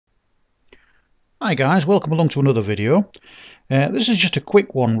Hi guys, welcome along to another video. This is just a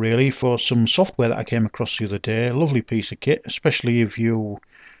quick one really for some software that I came across the other day. A lovely piece of kit, especially if you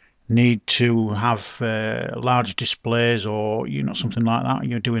need to have large displays or something like that.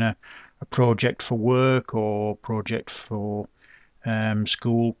 You're doing a project for work or project for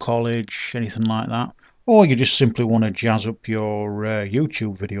school, college, anything like that. Or you just simply want to jazz up your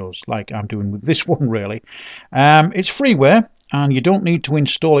YouTube videos like I'm doing with this one really. It's freeware and you don't need to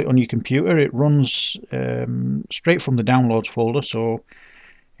install it on your computer. It runs straight from the downloads folder, so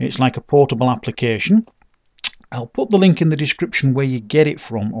it's like a portable application. I'll put the link in the description where you get it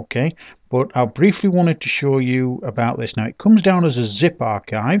from, okay? But I briefly wanted to show you about this. Now it comes down as a zip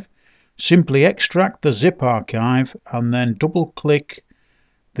archive. Simply extract the zip archive and then double click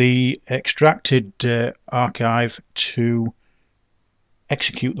the extracted archive to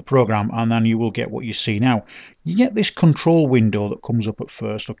execute the program, and then you will get what you see. Now you get this control window that comes up at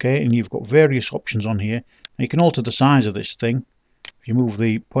first, okay, and you've got various options on here. Now, you can alter the size of this thing. If you move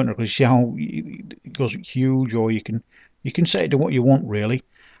the pointer, you see how it goes huge, or you can set it to what you want really.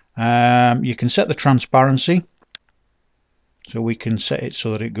 You can set the transparency, so we can set it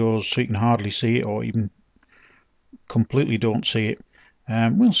so that it goes so you can hardly see it or even completely don't see it.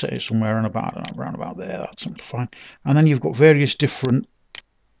 We'll set it somewhere around about there. That's fine. And then you've got various different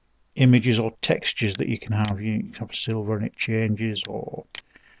images or textures that you can have. You can have silver and it changes, or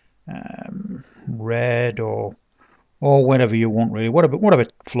red, or whatever you want really. Whatever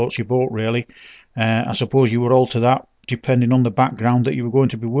floats your boat really. I suppose you would alter that depending on the background that you were going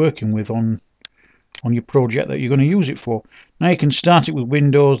to be working with on your project that you're going to use it for. Now you can start it with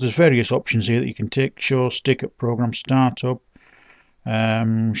Windows. There's various options here that you can take: show, stick at program startup,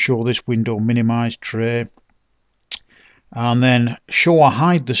 show this window, minimize tray, and then show or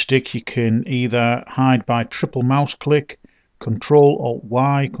hide the stick. You can either hide by triple mouse click, Control Alt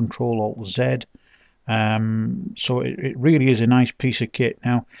Y, Control Alt Z. So it really is a nice piece of kit.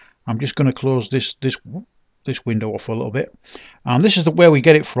 Now I'm just going to close this window off a little bit, and this is where we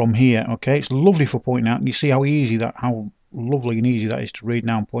get it from here. Okay, it's lovely for pointing out, and you see how lovely and easy that is to read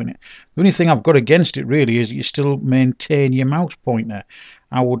now and point it. The only thing I've got against it really is you still maintain your mouse pointer.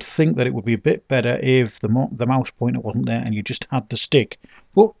 I would think that it would be a bit better if the mouse pointer wasn't there and you just had the stick,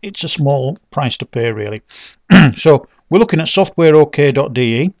 but it's a small price to pay really. So we're looking at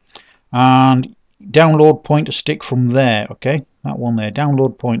softwareok.de and download Pointerstick from there. Okay, that one there,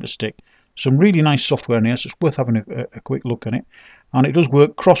 download Pointerstick. Some really nice software in here, so it's worth having a quick look at it. And it does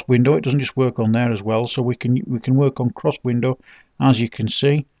work cross window. It doesn't just work on there as well, so we can work on cross window, as you can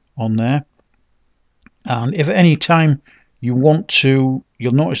see on there. And if at any time you want to,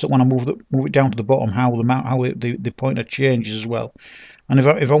 you'll notice that when I move it down to the bottom, how the pointer changes as well. And if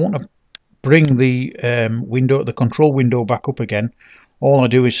I want to bring the the control window back up again, all I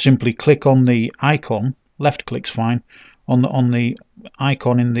do is simply click on the icon. Left click's fine on the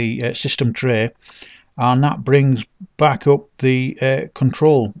icon in the system tray, and that brings back up the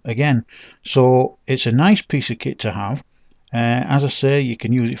control again. So it's a nice piece of kit to have. As I say, you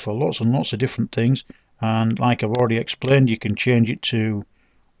can use it for lots and lots of different things, and like I've already explained, you can change it to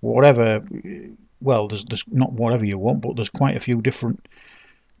whatever. Well, there's not whatever you want, but there's quite a few different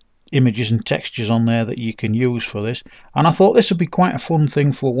images and textures on there that you can use for this, and I thought this would be quite a fun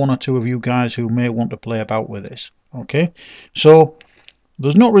thing for one or two of you guys who may want to play about with this. Okay, so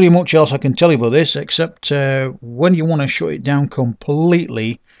there's not really much else I can tell you about this, except when you want to shut it down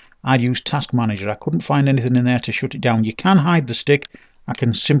completely, I'd use Task Manager. I couldn't find anything in there to shut it down. You can hide the stick. I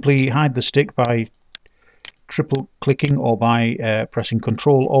can simply hide the stick by triple clicking or by pressing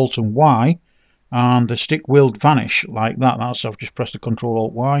Control Alt and Y, and the stick will vanish like that. I've just pressed the Control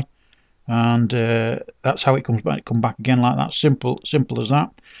Alt Y, and that's how it come back again like that. Simple as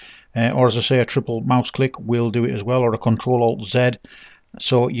that. Or as I say, a triple mouse click will do it as well, or a Control Alt Z.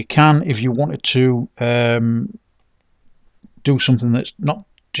 So you can, if you wanted to do something that's not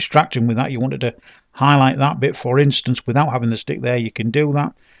distracting with that, you wanted to highlight that bit for instance without having the stick there, you can do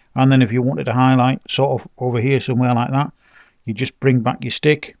that. And then if you wanted to highlight sort of over here somewhere like that, you just bring back your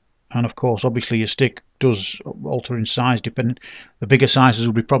stick. And of course obviously your stick does alter in size, depending. The bigger sizes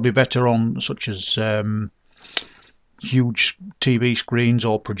will be probably better on such as huge TV screens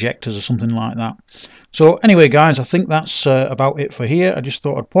or projectors or something like that. So anyway guys, I think that's about it for here. I just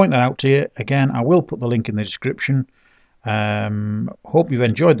thought I'd point that out to you. Again, I will put the link in the description. Hope you've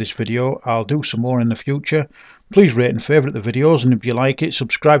enjoyed this video. I'll do some more in the future. Please rate and favourite the videos, and if you like it,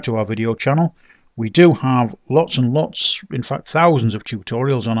 subscribe to our video channel. We do have lots and lots, in fact thousands of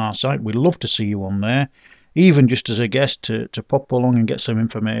tutorials on our site. We'd love to see you on there, even just as a guest to pop along and get some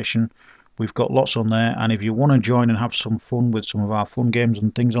information. We've got lots on there, and if you want to join and have some fun with some of our fun games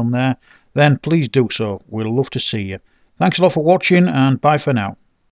and things on there, then please do so. We'll love to see you. Thanks a lot for watching, and bye for now.